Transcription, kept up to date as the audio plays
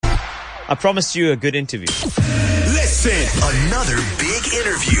I promised you a good interview. Listen, another big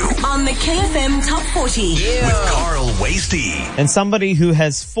interview on the KFM Top 40 with Carl Wasty. And somebody who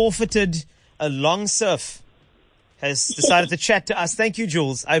has forfeited a long surf has decided to chat to us. Thank you,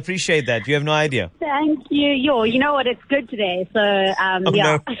 Jules. I appreciate that. You have no idea. Thank you. You know what? It's good today. So, yeah.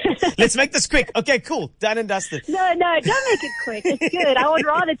 No. Let's make this quick. Okay, cool. Done and dusted. No, don't make it quick. It's good. I would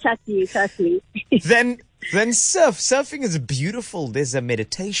rather chat to you, trust me. Then surf. Surfing is beautiful. There's a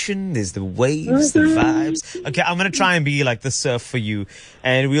meditation. There's the waves, the vibes. Okay, I'm going to try and be like the surf for you.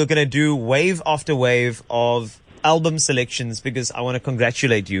 And we're going to do wave after wave of album selections because I want to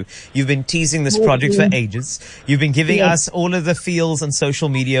congratulate you. You've been teasing this project for ages. You've been giving us all of the feels on social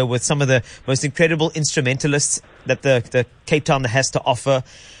media with some of the most incredible instrumentalists that the Cape Town has to offer.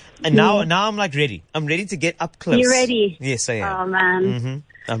 And now I'm like ready. I'm ready to get up close. You ready? Yes, I am. Oh, man.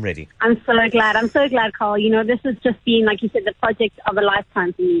 I'm ready. I'm so glad, Carl. You know, this has just been, like you said, the project of a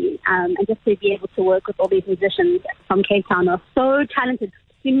lifetime for me. And just to be able to work with all these musicians from Cape Town are so talented.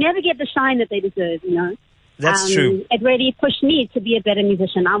 You never get the shine that they deserve, you know. That's true. It really pushed me to be a better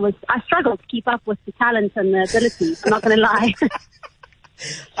musician. I struggled to keep up with the talent and the ability. I'm not going to lie.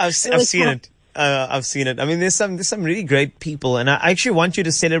 I've seen it. I've seen it. I mean, there's some really great people, and I actually want you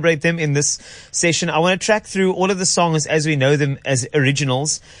to celebrate them in this session. I want to track through all of the songs as we know them as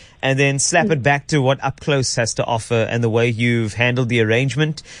originals, and then slap it back to what Up Close has to offer and the way you've handled the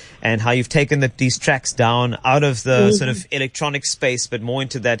arrangement and how you've taken these tracks down out of the sort of electronic space, but more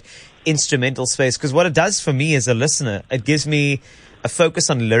into that instrumental space. Because what it does for me as a listener, it gives me a focus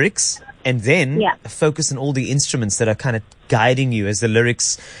on lyrics and then a focus on all the instruments that are kind of guiding you as the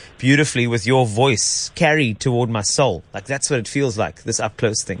lyrics beautifully with your voice carry toward my soul. Like that's what it feels like, this Up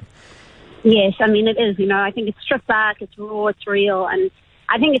Close thing. Yes, I mean, it is. You know, I think it's stripped back, it's raw, it's real, and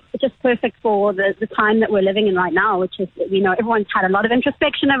I think it's just perfect for the time that we're living in right now, which is, you know, everyone's had a lot of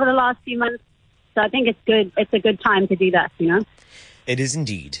introspection over the last few months. So I think it's good. It's a good time to do that, you know. It is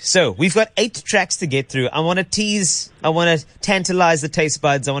indeed. So we've got 8 tracks to get through. I want to tease. I want to tantalize the taste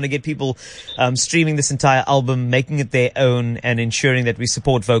buds. I want to get people streaming this entire album, making it their own, and ensuring that we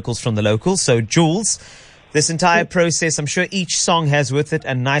support vocals from the locals. So Jules, this entire process, I'm sure each song has with it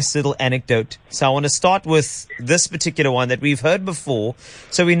a nice little anecdote. So I want to start with this particular one that we've heard before.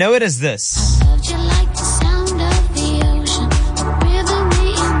 So we know it as this.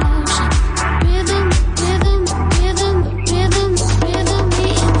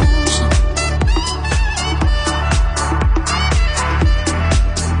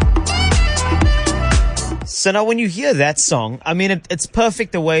 So now when you hear that song, I mean, it's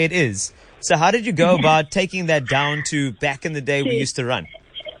perfect the way it is. So how did you go about taking that down to back in the day we used to run?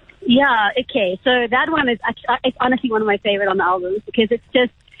 Yeah, okay. So that one is it's honestly one of my favorite on the album because it's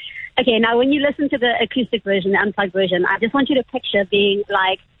just, okay, now when you listen to the acoustic version, the unplugged version, I just want you to picture being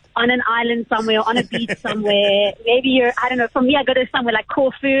like on an island somewhere, on a beach somewhere. Maybe I don't know, for me I go to somewhere like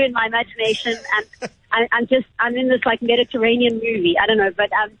Corfu in my imagination and I'm in this like Mediterranean movie. I don't know,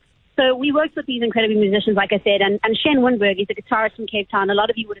 but so we worked with these incredible musicians, like I said, and Shane Winberg is a guitarist from Cape Town. A lot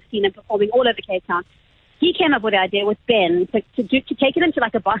of you would have seen him performing all over Cape Town. He came up with the idea with Ben to take it into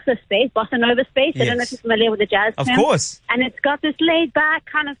like a bossa nova space. I don't know if you're familiar with the jazz term. Of course. And it's got this laid back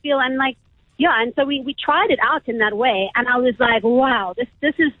kind of feel and like, yeah, and so we tried it out in that way, and I was like, wow,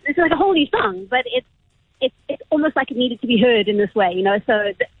 this is like a whole new song, but it's almost like it needed to be heard in this way, you know.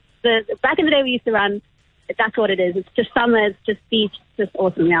 So the back in the day we used to run. That's what it is. It's just summer, it's just beach, it's just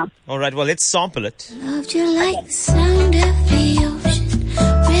awesome, yeah. All right, well, let's sample it. Loved you like the sound of the ocean,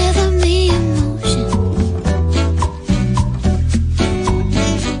 rhythm, the emotion.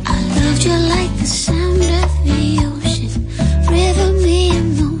 I loved you like the sound of the ocean, rhythm, the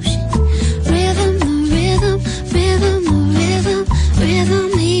emotion. Rhythm, the rhythm, rhythm, the rhythm, rhythm,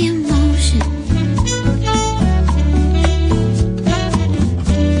 the emotion.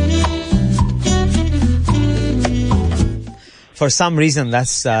 For some reason,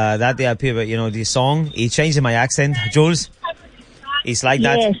 that's that they appear, but you know, the song, he changed my accent. Jules, it's like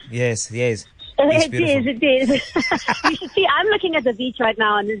that. Yes. It is. You should see, I'm looking at the beach right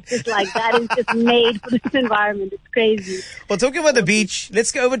now, and it's just like, that is just made for this environment. It's crazy. Well, talking about the beach,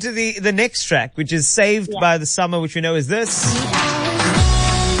 let's go over to the next track, which is Saved by the Summer, which we know is this.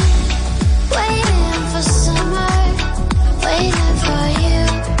 Waiting for summer, waiting for you.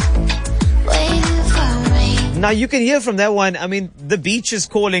 Now, you can hear from that one, I mean, the beach is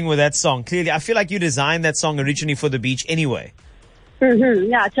calling with that song. Clearly, I feel like you designed that song originally for the beach anyway.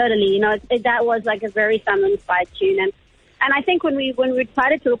 Yeah, totally. You know, that was like a very summer-inspired tune. And I think when we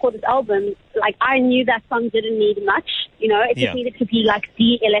decided to record this album, like, I knew that song didn't need much. You know, it just needed to be like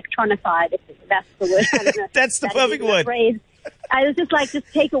de-electronified, if that's the word. I don't know. That's the perfect word. I was just like, just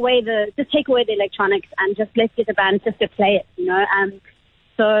take away the electronics and just let's get the band just to play it, you know.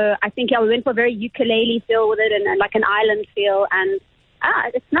 So I think we went for a very ukulele feel with it and like an island feel, and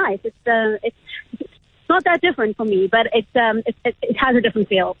it's nice. It's not that different for me, but it has a different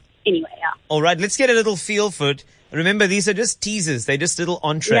feel anyway. Yeah. All right, let's get a little feel for it. Remember, these are just teasers. They're just little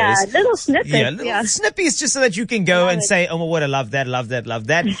entrees. Yeah, little snippets. Yeah, little snippies just so that you can go and say, oh, what, I love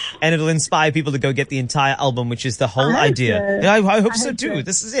that. And it'll inspire people to go get the entire album, which is the whole idea. So. Yeah, I hope so too.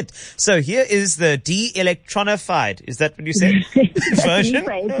 This is it. So here is the de-electronified. Is that what you said? Version?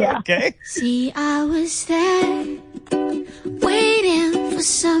 Phrase, yeah. Okay. See, I was there, waiting for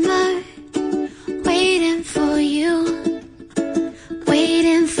summer, waiting for you,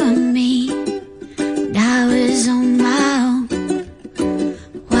 waiting for me. And I was on my own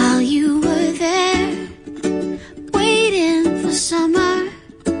while you were there, waiting for summer,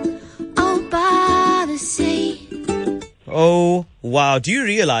 all by the sea. Oh, wow. Do you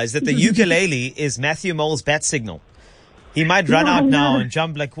realize that the ukulele is Matthew Mole's bat signal? He might run out now and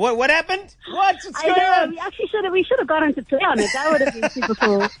jump like, what happened? What's going on? We should have gotten to play on it. That would have been super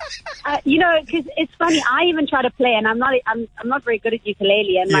cool. You know, because it's funny. I even try to play, and I'm not very good at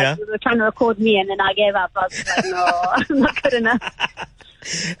ukulele. And like, they were trying to record me, and then I gave up. I was like, no, I'm not good enough.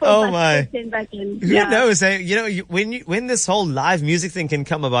 Oh my! Who knows? When this whole live music thing can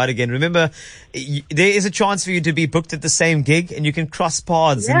come about again, remember, there is a chance for you to be booked at the same gig, and you can cross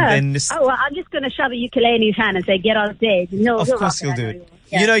paths. Yeah. And just, I'm just going to shove a ukulele in his hand and say, "Get on stage." And of course, he'll do it.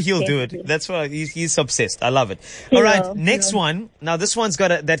 Yeah, you know he'll do it. That's why he's obsessed. I love it. All right, next one. Now this one's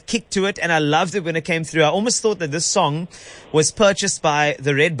got that kick to it, and I loved it when it came through. I almost thought that this song was purchased by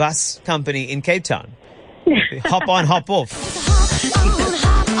the Red Bus Company in Cape Town. Hop on, hop off.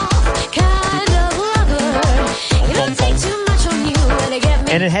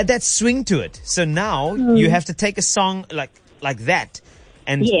 And it had that swing to it. So now you have to take a song like that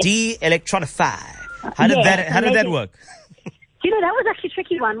and de-electronify. How did that work? You know, that was actually a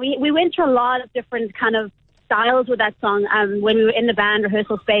tricky one. We went through a lot of different kind of styles with that song when we were in the band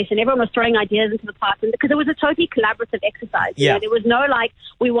rehearsal space, and everyone was throwing ideas into the parts, and because it was a totally collaborative exercise. You know, there was no like,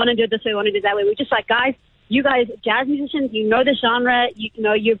 we want to do it this way, we want to do it that way. We were just like, guys, you guys, jazz musicians, you know the genre, you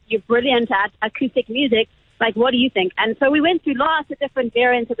know you're brilliant at acoustic music. Like, what do you think? And so we went through lots of different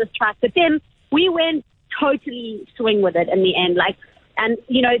variants of this track, but then we went totally swing with it in the end. Like, and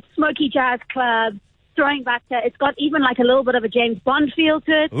you know, it's smoky jazz club, throwing back to, it's got even like a little bit of a James Bond feel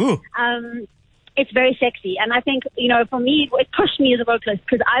to it. Ooh. It's very sexy. And I think, you know, for me, it pushed me as a vocalist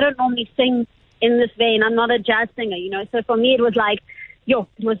because I don't normally sing in this vein. I'm not a jazz singer, you know. So for me, it was like, it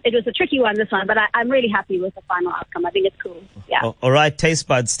was a tricky one, this one, but I'm really happy with the final outcome. I think it's cool. Yeah. All right, taste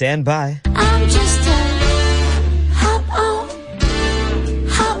buds, stand by. I'm just a hop on,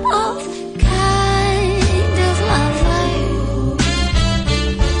 kind of lover.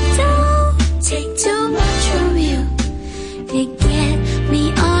 Don't take too much from you to get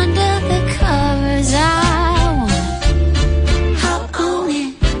me under the covers. I want hop on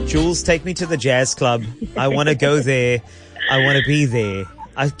it. Jules, take me to the jazz club. I want to go there. I want to be there.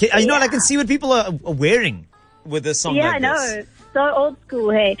 You know what? I can see what people are wearing with a song like this. Yeah, I know. So old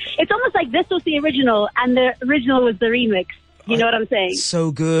school, hey. It's almost like this was the original, and the original was the remix. You know what I'm saying?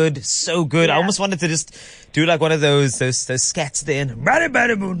 So good, so good. Yeah. I almost wanted to just do like one of those scats then.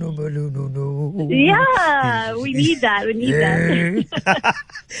 Yeah, we need that. We need that.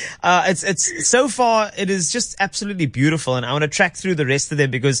 It's so far, it is just absolutely beautiful, and I want to track through the rest of them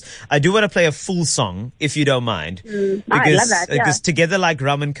because I do want to play a full song, if you don't mind. Because, I love that, yeah. Because Together Like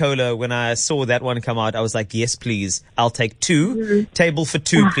Rum and Cola, when I saw that one come out, I was like, yes, please. I'll take two. Table for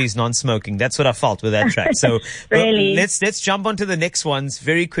two, please, non-smoking. That's what I felt with that track. So Really? let's jump onto the next ones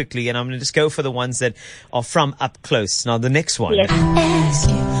very quickly, and I'm going to just go for the ones that are from up close. Now, the next one. Yes. Ask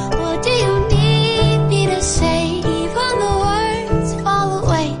you, what do you need me to say? Even the words fall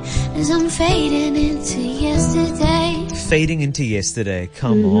away as I'm fading into yesterday. Fading into yesterday.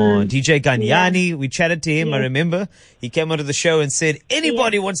 Come on. DJ Ganyani, we chatted to him. I remember he came onto the show and said,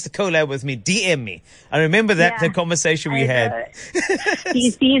 anybody wants to collab with me, DM me. I remember that, the conversation we had.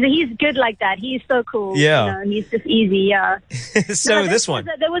 He's good like that. He's so cool. Yeah. You know, he's just easy. Yeah. So this one.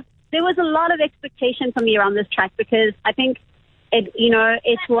 There was a lot of expectation for me around this track because I think it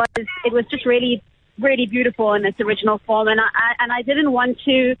was just really, really beautiful in its original form, and I didn't want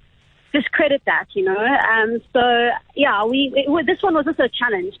to discredit that, you know. So yeah, this one was also a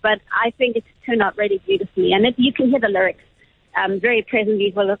challenge, but I think it's turned out really beautifully, and you can hear the lyrics very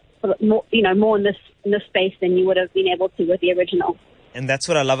presently for more in this space than you would have been able to with the original. And that's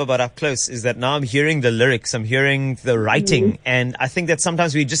what I love about Up Close, is that now I'm hearing the lyrics, I'm hearing the writing, and I think that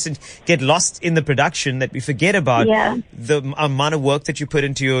sometimes we just get lost in the production, that we forget about the amount of work that you put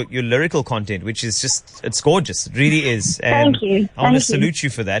into your lyrical content, which is just, it's gorgeous. It really is. And Thank you. I want to salute you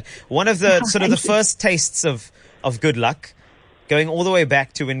for that. One of the sort of the first tastes of Good Luck, going all the way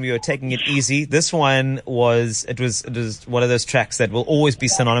back to when we were taking it easy. This one was one of those tracks that will always be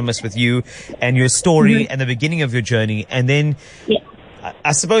synonymous with you and your story and the beginning of your journey. And then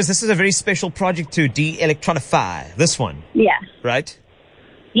I suppose this is a very special project to de-electronify this one. Yeah. Right?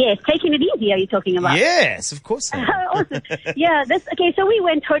 Yes, Taking It Easy, are you talking about? Yes, of course. Awesome. Yeah, so we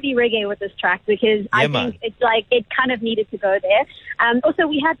went totally reggae with this track because I think it's like, it kind of needed to go there. Also,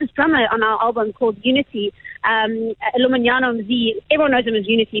 we had this drummer on our album called Unity, Lumanyano Mzi. Everyone knows him as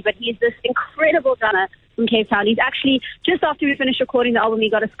Unity, but he's this incredible drummer from Cape Town. He's actually, just after we finished recording the album, he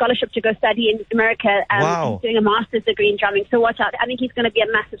got a scholarship to go study in America. Wow. He's doing a master's degree in drumming, so watch out. I think he's going to be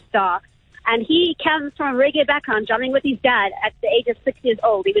a massive star. And he comes from a reggae background, drumming with his dad at the age of 6 years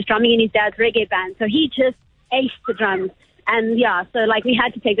old. He was drumming in his dad's reggae band. So he just aced the drums. And yeah, so like we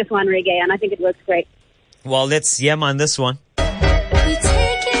had to take this one reggae, and I think it works great. Well, let's yam on this one. We're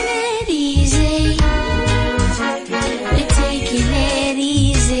taking it easy. We're taking it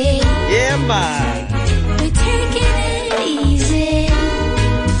easy. Yeah, man. We're taking it easy.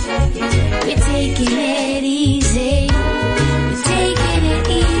 We're taking it easy. We're taking it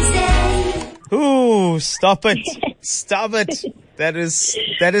easy. Ooh, stop it. Stop it. That is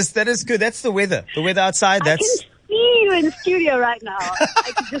good. That's the weather. The weather outside, I can see you in the studio right now.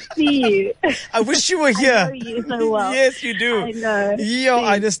 I can just see you. I wish you were here. I know you so well. Yes, you do. I know. Yo,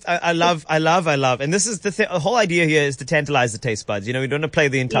 I love. And this is the whole idea here is to tantalize the taste buds. You know, we don't want to play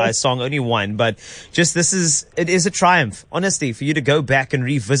the entire song, only one, but just it is a triumph, honestly, for you to go back and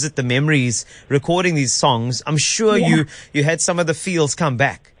revisit the memories recording these songs. I'm sure you had some of the feels come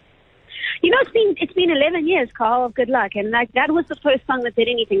back. You know, it's been 11 years, Carl, of Good Luck, and like that was the first song that did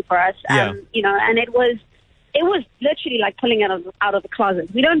anything for us. You know, and it was literally like pulling it out of the closet.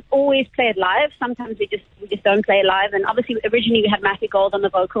 We don't always play it live. Sometimes we just don't play it live. And obviously, originally we had Matthew Gold on the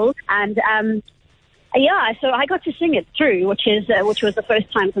vocals, and so I got to sing it through, which was the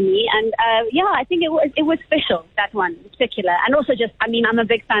first time for me. And I think it was special, that one in particular. And also I'm a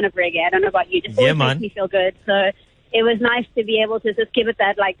big fan of reggae. I don't know about you, just always makes me feel good. So it was nice to be able to just give it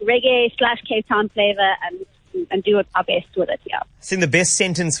that like reggae / Cape Town flavor and do our best with it. Yeah. I think the best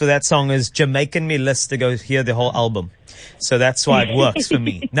sentence for that song is Jamaican me list to go hear the whole album. So that's why it works for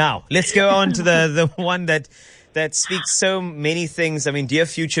me. Now, let's go on to the one that speaks so many things. I mean, Dear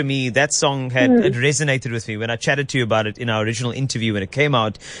Future Me, that song it resonated with me when I chatted to you about it in our original interview when it came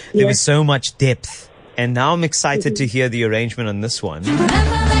out. There was so much depth. And now I'm excited to hear the arrangement on this one. Remember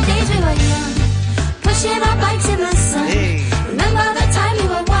the days we were young, pushing our bikes in the sun. Hey. Remember the time we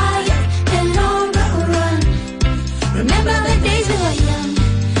were wild and on the run. Remember the days we were young,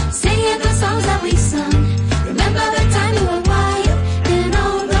 singing the songs that we sung. Remember the time we were wild and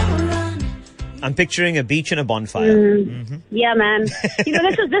on the run. I'm picturing a beach and a bonfire. Yeah, man. You know,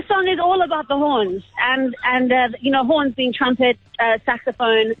 this song is all about the horns and horns being trumpet,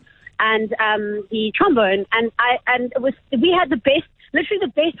 saxophone, and the trombone. And we had literally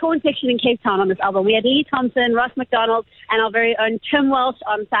the best horn section in Cape Town on this album. We had Lee Thompson, Ross McDonald, and our very own Tim Welsh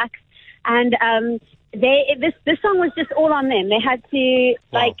on sax. And this song was just all on them. They had to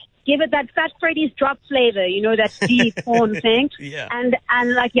give it that Fat Freddy's drop flavor, you know, that deep horn thing. Yeah. And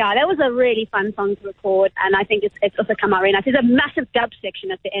that was a really fun song to record. And I think it's also come out really nice. There's a massive dub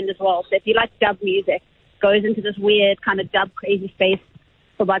section at the end as well. So if you like dub music, it goes into this weird kind of dub crazy space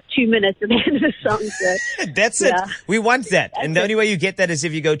for about 2 minutes at the end of the song. So, that's it. We want that. And the only way you get that is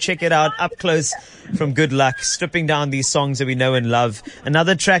if you go check it out up close from Good Luck, stripping down these songs that we know and love.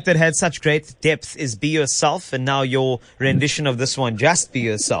 Another track that had such great depth is Be Yourself. And now your rendition of this one, Just Be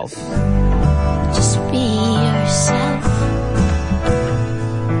Yourself. Just be yourself.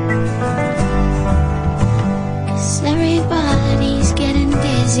 'Cause everybody's getting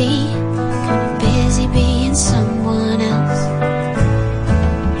busy. Kinda busy being someone else.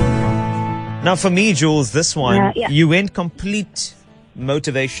 Now, for me, Jules, this one, Yeah. you went complete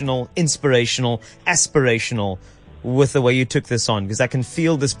motivational, inspirational, aspirational with the way you took this on, because I can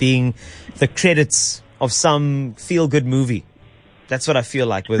feel this being the credits of some feel-good movie. That's what I feel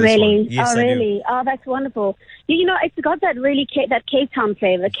like with this one. Yes, I really? do. Oh, that's wonderful. You know, it's got that really that Cape Town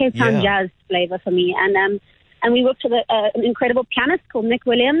flavor, Cape Town jazz flavor for me. And we worked with an incredible pianist called Nick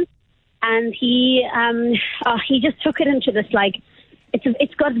Williams, and he just took it into this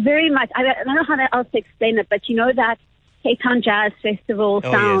it's got very much, I don't know how else to explain it, but you know that Cape Town Jazz Festival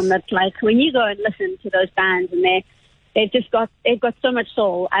sound that's like when you go and listen to those bands and They've got so much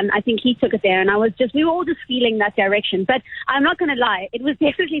soul, and I think he took it there. And we were all just feeling that direction. But I'm not going to lie, it was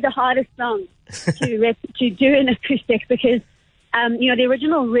definitely the hardest song to do an acoustic because, the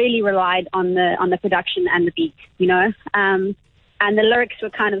original really relied on the production and the beat, and the lyrics were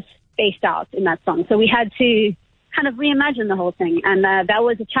kind of spaced out in that song. So we had to kind of reimagine the whole thing, and that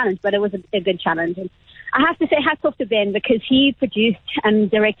was a challenge, but it was a good challenge. And I have to say hats off to Ben because he produced and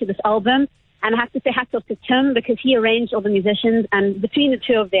directed this album, and I have to say hats off to Tim because he arranged all the musicians, and between the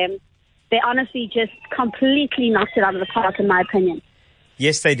two of them, they honestly just completely knocked it out of the park, in my opinion.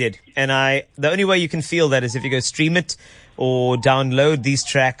 Yes, they did. And the only way you can feel that is if you go stream it or download these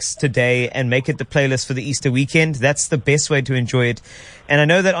tracks today and make it the playlist for the Easter weekend. That's the best way to enjoy it. And I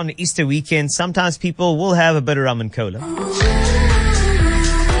know that on the Easter weekend, sometimes people will have a bit of rum and cola.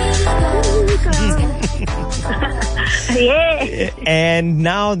 Yeah. And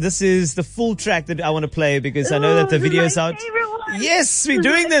now this is the full track that I want to play because I know that the video's out. Yes, we're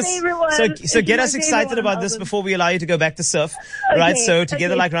doing this. So get us excited about this before we allow you to go back to surf. Right? So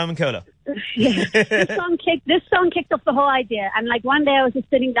together like rum and cola. Yeah. This song kicked off the whole idea. And like one day I was just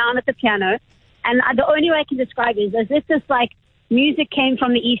sitting down at the piano, and the only way I can describe it is as if this like music came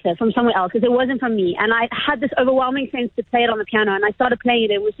from the ether, from somewhere else, because it wasn't from me. And I had this overwhelming sense to play it on the piano, and I started playing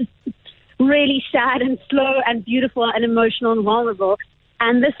it. It was just really sad and slow and beautiful and emotional and vulnerable.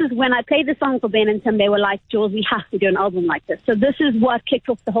 And this is when I played the song for Ben and Tim, they were like, Jules, we have to do an album like this. So this is what kicked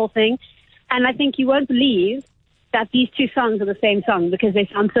off the whole thing. And I think you won't believe that these two songs are the same song because they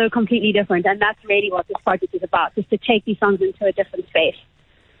sound so completely different. And that's really what this project is about, is to take these songs into a different space.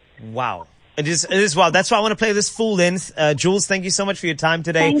 Wow. It is wow. That's why I want to play this full length. Jules, thank you so much for your time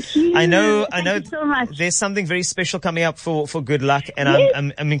today. Thank you. I know so much. There's something very special coming up for Good Luck, and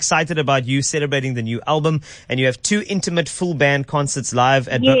Yes. I'm excited about you celebrating the new album. And you have 2 intimate full band concerts live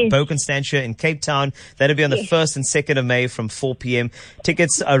at Yes. Bo Constantia in Cape Town. That'll be on the 1st and 2nd of May from 4 p.m.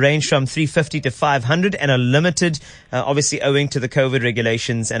 Tickets are range from $350 to $500 and are limited, obviously owing to the COVID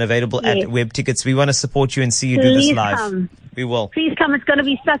regulations, and available Yes. at Web Tickets. We want to support you and see you do this Please live. come. We will. Please come. It's going to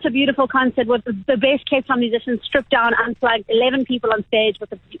be such a beautiful concert with the best Cape Town musicians, stripped down, unplugged, 11 people on stage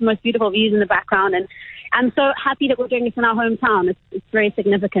with the most beautiful views in the background. And I'm so happy that we're doing this in our hometown. It's very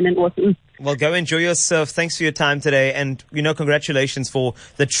significant and awesome. Well, go enjoy your surf. Thanks for your time today. And, congratulations for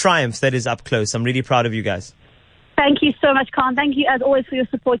the triumph that is up close. I'm really proud of you guys. Thank you so much, Khan. Thank you, as always, for your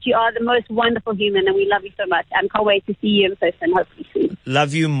support. You are the most wonderful human, and we love you so much. And can't wait to see you in person, hopefully soon.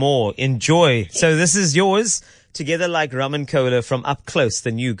 Love you more. Enjoy. So this is yours. Together like rum and cola from Up Close,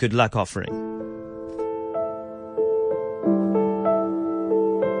 the new Good Luck offering.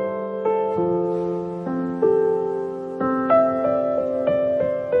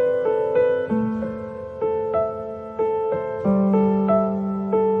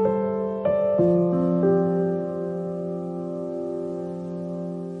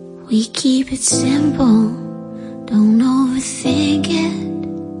 We keep it simple, don't overthink it.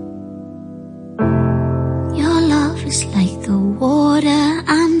 Your love is like the water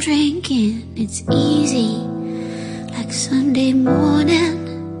I'm drinking. It's easy, like Sunday morning.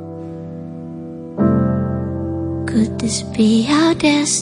 Could this be our destiny?